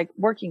knowledge to like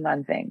working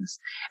on things.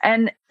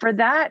 And for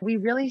that, we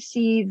really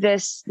see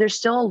this, there's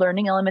still a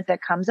learning element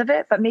that comes of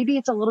it, but maybe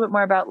it's a little bit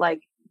more about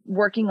like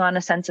working on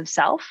a sense of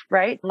self,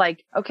 right?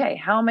 Like, okay,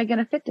 how am I going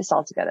to fit this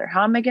all together?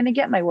 How am I going to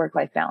get my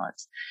work-life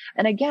balance?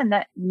 And again,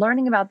 that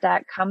learning about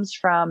that comes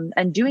from,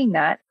 and doing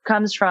that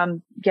comes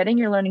from getting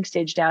your learning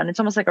stage down. It's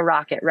almost like a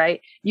rocket,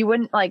 right? You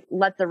wouldn't like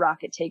let the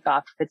rocket take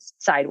off if it's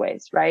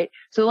sideways, right?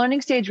 So the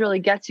learning stage really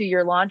gets you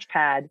your launch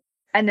pad.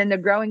 And then the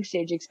growing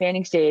stage,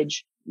 expanding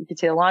stage, you could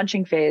say the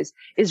launching phase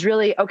is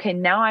really, okay,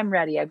 now I'm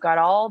ready. I've got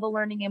all the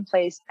learning in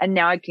place and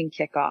now I can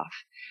kick off.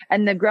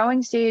 And the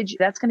growing stage,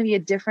 that's going to be a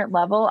different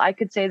level. I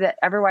could say that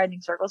Ever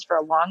Widening Circles for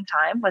a long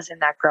time was in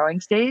that growing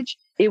stage.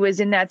 It was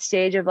in that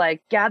stage of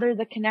like, gather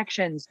the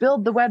connections,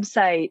 build the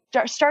website,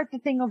 start the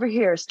thing over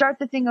here, start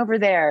the thing over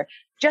there.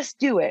 Just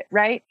do it,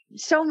 right?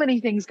 So many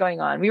things going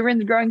on. We were in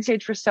the growing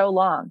stage for so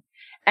long.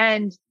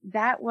 And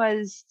that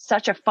was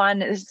such a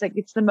fun, it's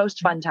the most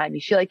fun time.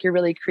 You feel like you're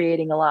really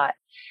creating a lot.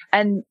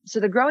 And so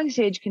the growing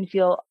stage can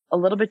feel a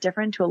little bit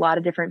different to a lot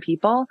of different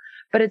people,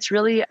 but it's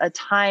really a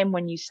time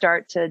when you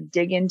start to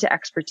dig into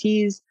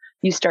expertise,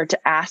 You start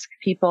to ask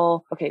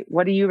people, okay,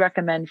 what do you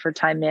recommend for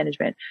time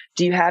management?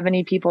 Do you have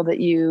any people that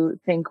you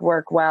think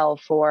work well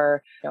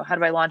for, how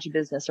do I launch a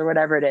business or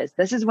whatever it is?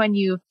 This is when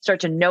you start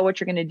to know what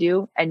you're going to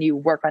do and you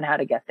work on how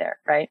to get there,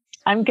 right?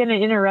 I'm going to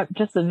interrupt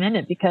just a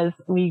minute because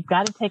we've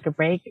got to take a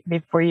break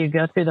before you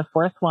go through the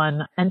fourth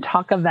one and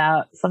talk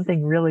about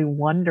something really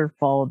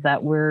wonderful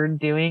that we're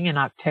doing in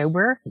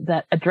October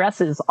that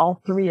addresses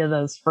all three of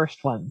those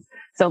first ones.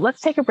 So let's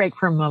take a break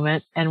for a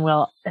moment and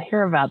we'll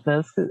hear about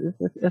this.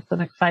 It's an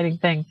exciting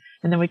thing.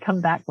 And then we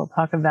come back, we'll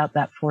talk about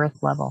that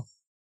fourth level.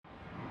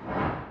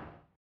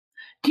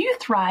 Do you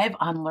thrive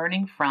on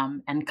learning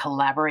from and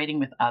collaborating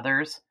with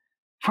others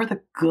for the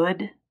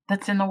good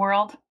that's in the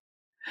world?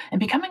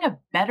 And becoming a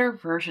better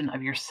version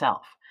of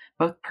yourself,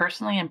 both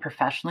personally and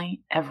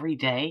professionally, every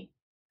day?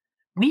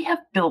 We have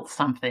built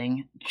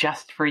something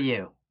just for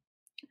you.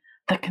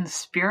 The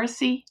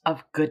Conspiracy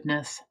of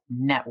Goodness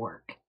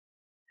Network.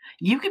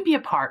 You can be a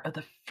part of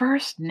the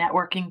first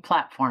networking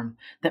platform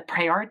that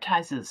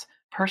prioritizes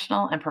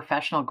personal and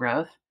professional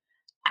growth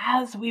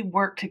as we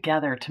work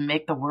together to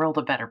make the world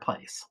a better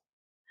place.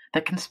 The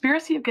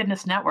Conspiracy of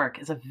Goodness Network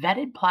is a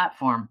vetted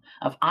platform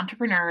of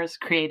entrepreneurs,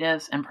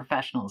 creatives, and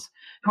professionals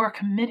who are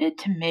committed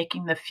to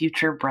making the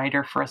future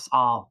brighter for us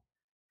all.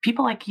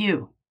 People like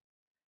you.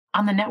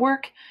 On the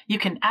network, you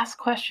can ask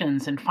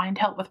questions and find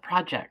help with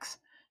projects,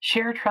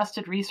 share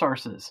trusted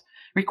resources,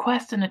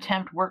 request and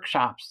attempt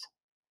workshops,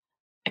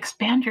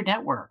 expand your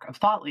network of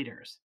thought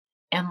leaders,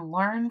 and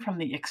learn from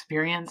the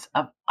experience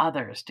of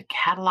others to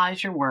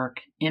catalyze your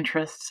work,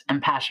 interests, and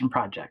passion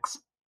projects.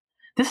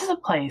 This is a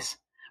place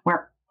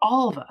where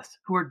all of us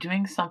who are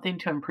doing something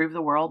to improve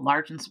the world,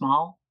 large and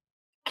small,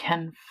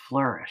 can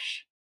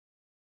flourish.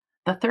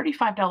 The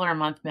 $35 a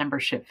month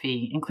membership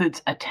fee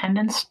includes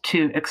attendance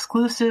to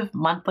exclusive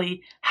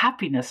monthly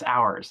happiness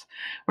hours,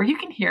 where you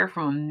can hear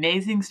from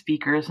amazing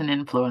speakers and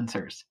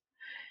influencers.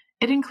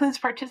 It includes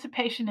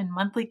participation in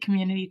monthly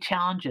community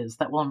challenges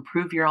that will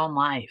improve your own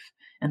life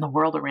and the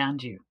world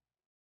around you.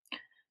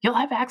 You'll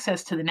have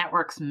access to the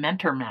network's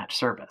Mentor Match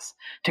service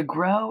to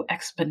grow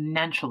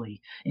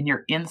exponentially in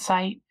your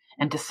insight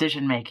and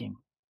decision-making.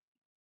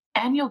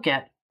 And you'll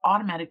get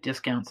automatic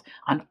discounts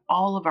on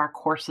all of our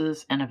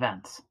courses and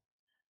events.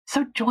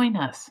 So join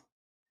us,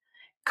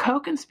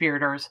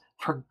 co-conspirators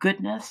for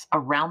goodness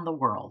around the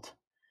world.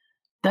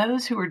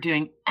 Those who are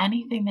doing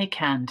anything they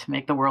can to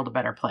make the world a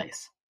better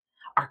place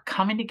are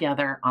coming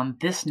together on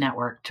this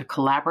network to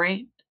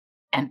collaborate,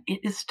 and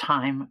it is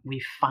time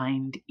we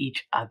find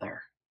each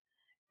other.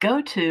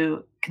 Go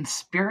to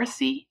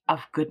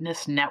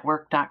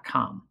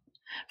conspiracyofgoodnessnetwork.com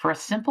for a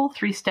simple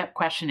 3-step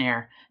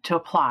questionnaire to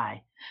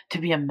apply to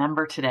be a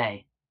member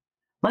today.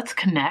 Let's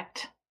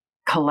connect,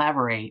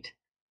 collaborate,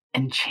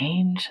 and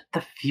change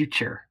the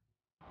future.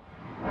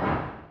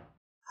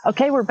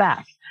 Okay, we're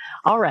back.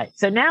 All right.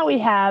 So now we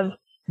have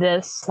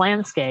this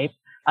landscape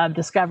of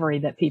discovery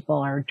that people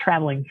are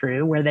traveling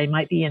through, where they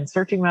might be in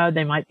searching mode,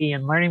 they might be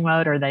in learning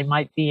mode, or they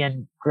might be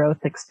in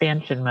growth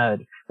expansion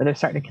mode, where they're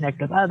starting to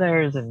connect with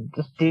others and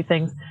just do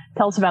things.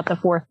 Tell us about the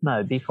fourth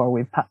mode before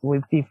we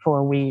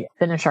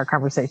finish our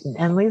conversation.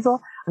 And Liesl,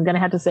 I'm going to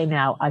have to say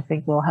now, I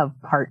think we'll have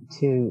part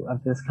 2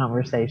 of this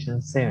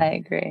conversation soon. I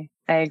agree.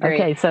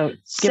 Okay, so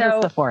give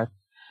us the fourth.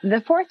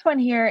 The fourth one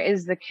here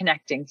is the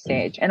connecting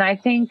stage. And I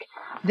think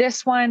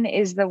this one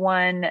is the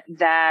one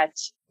that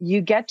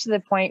you get to the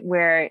point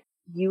where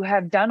you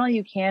have done all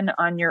you can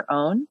on your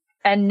own,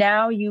 and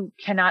now you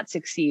cannot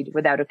succeed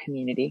without a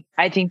community.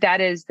 I think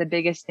that is the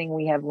biggest thing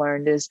we have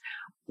learned is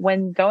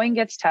when going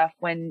gets tough,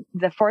 when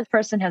the fourth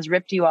person has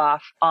ripped you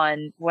off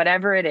on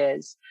whatever it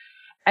is,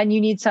 and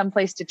you need some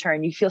place to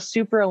turn, you feel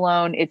super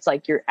alone. It's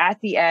like you're at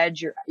the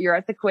edge, you're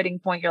at the quitting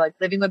point. You're like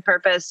living with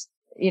purpose,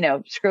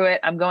 screw it.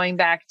 I'm going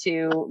back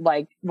to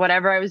like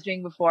whatever I was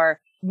doing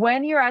before.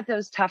 When you're at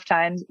those tough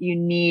times, you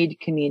need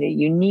community.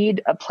 You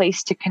need a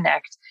place to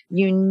connect.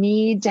 You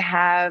need to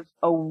have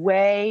a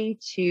way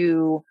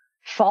to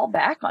fall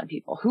back on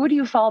people. Who do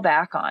you fall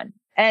back on?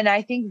 And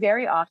I think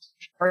very often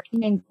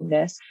working in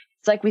goodness,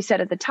 it's like we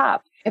said at the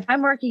top, if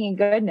I'm working in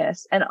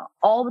goodness and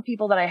all the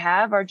people that I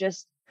have are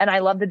just, and I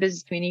love the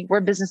business community,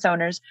 we're business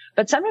owners,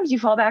 but sometimes you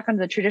fall back onto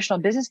the traditional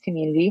business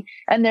community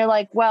and they're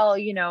like, well,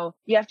 you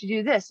have to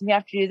do this and you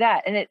have to do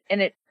that. And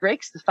it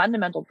breaks the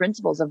fundamental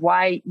principles of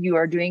why you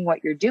are doing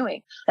what you're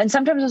doing. And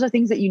sometimes those are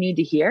things that you need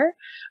to hear,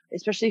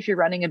 especially if you're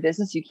running a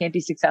business. You can't be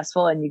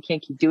successful and you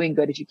can't keep doing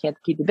good if you can't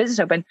keep the business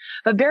open.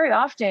 But very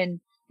often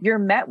you're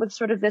met with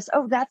sort of this,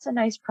 oh, that's a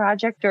nice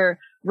project, or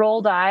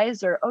rolled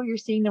eyes, or, oh, you're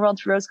seeing the world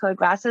through rose-colored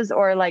glasses,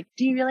 or like,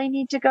 do you really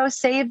need to go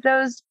save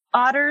those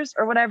otters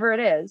or whatever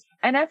it is?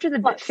 And after the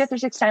 5th or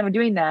 6th time of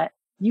doing that,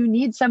 you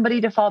need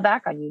somebody to fall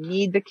back on. You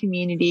need the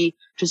community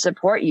to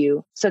support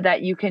you so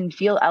that you can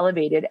feel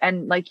elevated.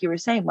 And like you were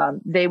saying,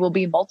 Mom, they will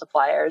be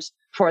multipliers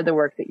for the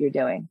work that you're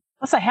doing.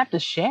 Plus, I have to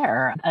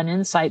share an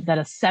insight that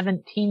a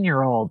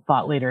 17-year-old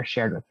thought leader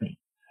shared with me.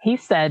 He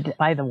said,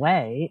 by the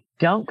way,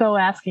 don't go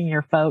asking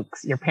your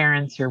folks, your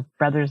parents, your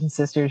brothers and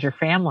sisters, your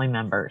family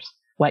members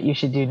what you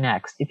should do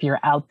next. If you're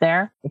out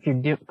there, if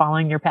you're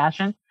following your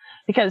passion,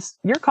 because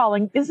your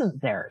calling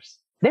isn't theirs.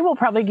 They will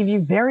probably give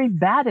you very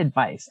bad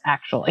advice,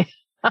 actually,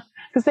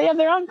 because they have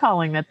their own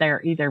calling that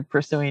they're either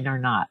pursuing or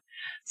not.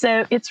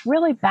 So it's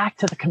really back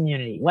to the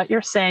community. What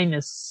you're saying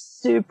is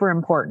super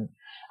important.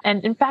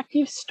 And in fact,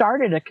 you've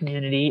started a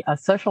community, a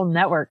social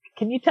network.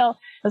 Can you tell,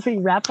 as we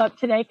wrap up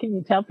today, can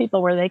you tell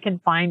people where they can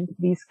find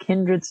these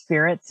kindred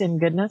spirits in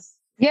goodness?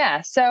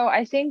 Yeah. So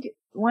I think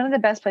one of the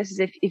best places,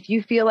 if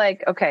you feel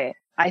like, okay,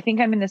 I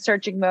think I'm in the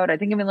searching mode, I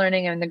think I'm in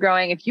learning, I'm in the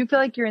growing. If you feel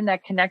like you're in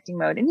that connecting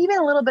mode and even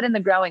a little bit in the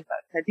growing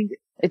mode, I think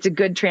it's a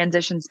good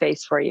transition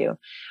space for you.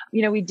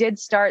 You know, we did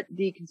start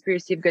the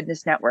Conspiracy of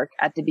Goodness Network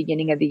at the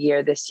beginning of the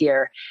year this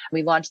year.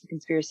 We launched the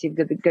Conspiracy of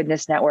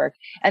Goodness Network.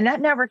 And that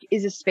network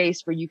is a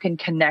space where you can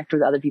connect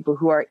with other people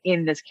who are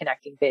in this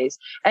connecting phase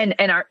and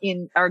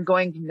are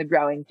going from the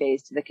growing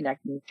phase to the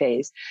connecting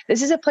phase.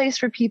 This is a place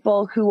for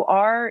people who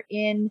are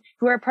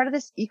part of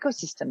this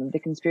ecosystem of the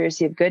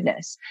Conspiracy of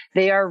Goodness.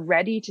 They are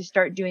ready to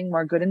start doing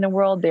more good in the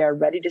world. They are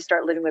ready to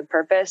start living with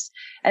purpose.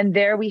 And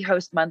there we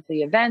host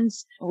monthly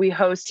events. We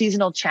host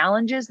seasonal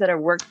challenges that are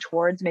worked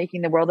towards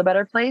making the world a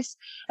better place.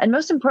 And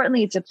most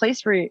importantly, it's a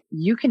place where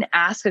you can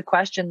ask a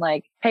question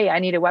like, hey, I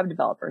need a web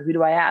developer. Who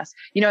do I ask?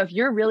 You know, if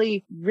you're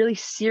really, really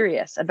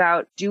serious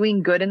about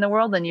doing good in the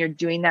world and you're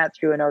doing that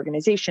through an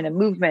organization, a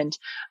movement,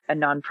 a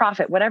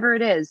nonprofit, whatever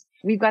it is,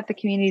 we've got the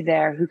community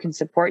there who can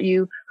support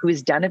you, who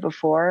has done it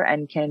before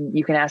and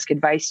you can ask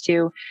advice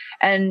to.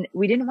 And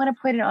we didn't want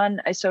to put it on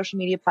a social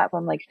media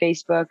platform like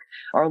Facebook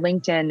or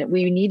LinkedIn.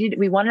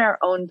 We wanted our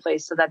own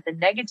place so that the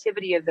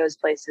negativity of those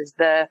places,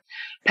 the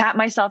pat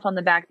myself on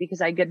the back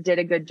because I did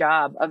a good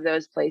job of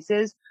those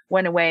places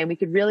went away, and we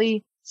could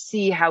really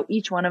see how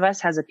each one of us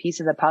has a piece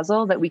of the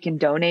puzzle that we can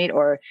donate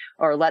or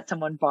let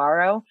someone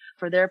borrow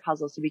for their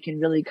puzzle, so we can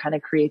really kind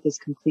of create this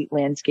complete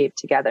landscape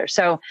together.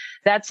 So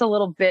that's a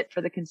little bit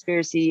for the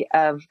Conspiracy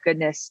of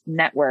Goodness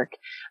Network.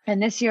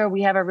 And this year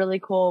we have a really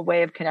cool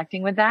way of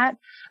connecting with that.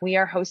 We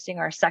are hosting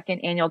our second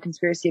annual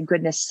Conspiracy of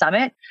Goodness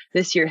Summit,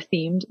 this year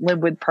themed Live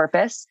with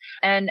Purpose.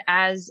 And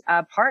as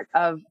a part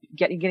of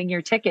getting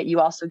your ticket,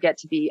 you also get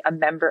to be a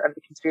member of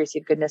the Conspiracy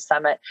of Goodness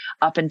Summit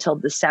up until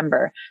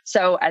December.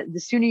 So the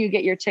sooner you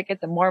get your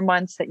ticket, the more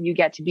months that you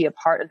get to be a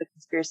part of the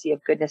Conspiracy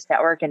of Goodness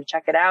Network and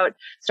check it out,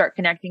 start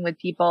connecting with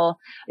people.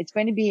 It's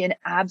going to be an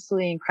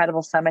absolutely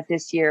incredible summit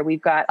this year.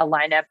 We've got a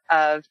lineup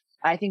of,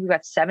 I think we've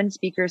got 6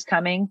 speakers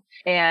coming.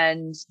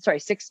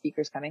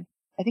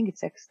 I think it's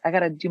 6. I got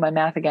to do my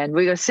math again.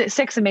 We got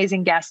 6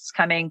 amazing guests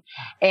coming,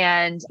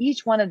 and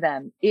each one of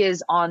them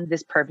is on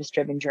this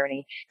purpose-driven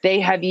journey.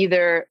 They have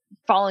either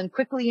fallen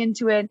quickly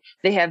into it.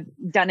 They have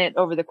done it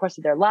over the course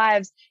of their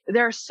lives.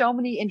 There are so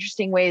many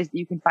interesting ways that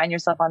you can find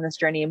yourself on this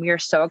journey. And we are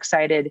so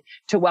excited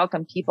to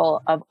welcome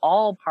people of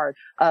all parts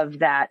of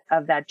that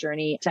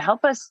journey to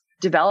help us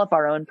develop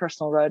our own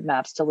personal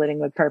roadmaps to living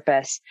with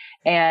purpose.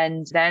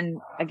 And then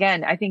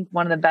again, I think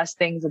one of the best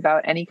things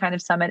about any kind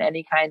of summit,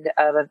 any kind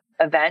of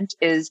event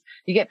is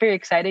you get very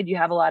excited. You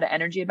have a lot of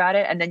energy about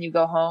it. And then you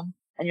go home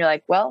and you're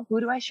like, well, who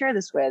do I share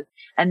this with?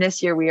 And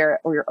this year we're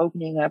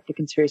opening up the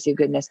Conspiracy of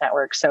Goodness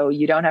Network. So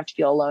you don't have to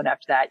feel alone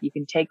after that. You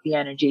can take the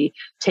energy,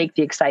 take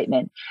the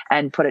excitement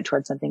and put it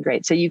towards something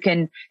great. So you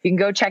can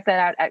go check that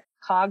out at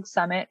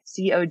COGSummit,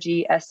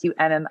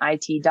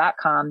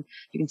 COGSUMMIT.com.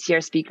 You can see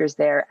our speakers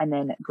there and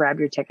then grab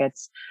your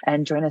tickets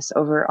and join us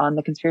over on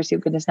the Conspiracy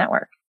of Goodness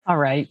Network. All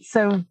right.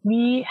 So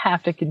we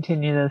have to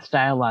continue this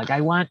dialogue.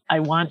 I want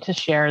to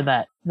share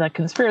that the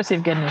Conspiracy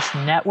of Goodness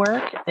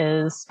Network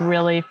is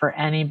really for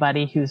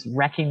anybody who's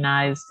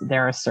recognized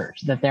they're a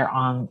search, that they're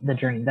on the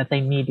journey, that they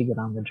need to get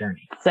on the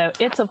journey. So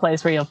it's a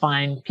place where you'll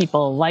find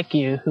people like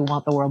you who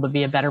want the world to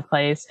be a better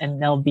place,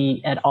 and they'll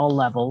be at all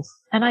levels.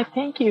 And I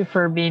thank you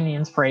for being the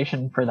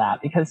inspiration for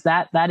that, because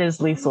that is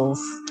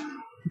Liesl's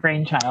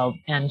brainchild,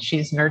 and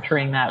she's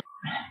nurturing that.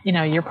 You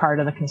know, you're part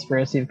of the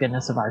Conspiracy of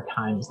Goodness of our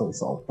times,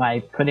 Liesl,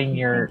 by putting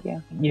your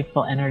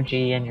youthful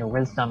energy and your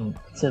wisdom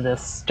to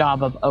this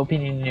job of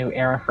opening a new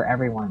era for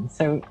everyone.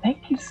 So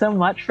thank you so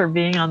much for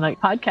being on the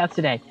podcast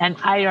today. And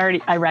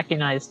I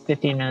recognized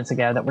 15 minutes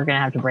ago that we're going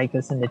to have to break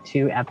this into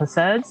 2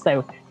 episodes.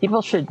 So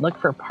people should look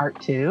for part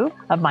 2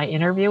 of my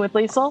interview with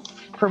Liesl.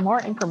 For more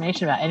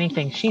information about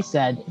anything she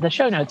said, the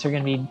show notes are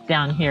going to be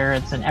down here.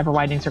 It's an Ever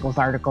Widening Circles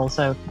article,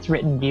 so it's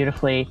written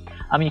beautifully.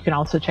 You can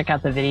also check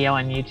out the video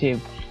on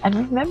YouTube. And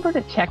remember to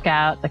check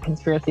out the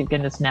Conspiracy of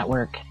Goodness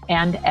Network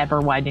and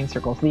Ever Widening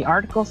Circles. The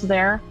articles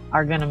there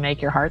are going to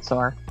make your heart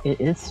soar. It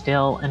is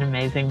still an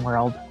amazing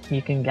world.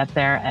 You can get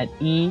there at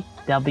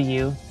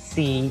ewc.co,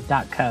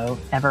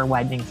 Ever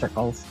Widening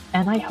Circles.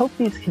 And I hope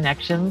these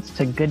connections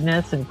to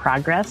goodness and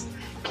progress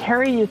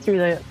carry you through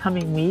the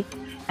coming week.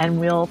 And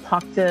we'll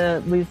talk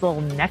to Liesl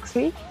next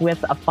week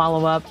with a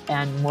follow-up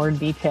and more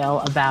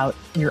detail about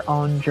your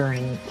own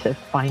journey to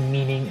find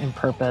meaning and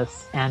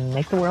purpose and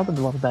make the world a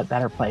little bit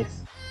better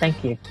place.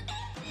 Thank you.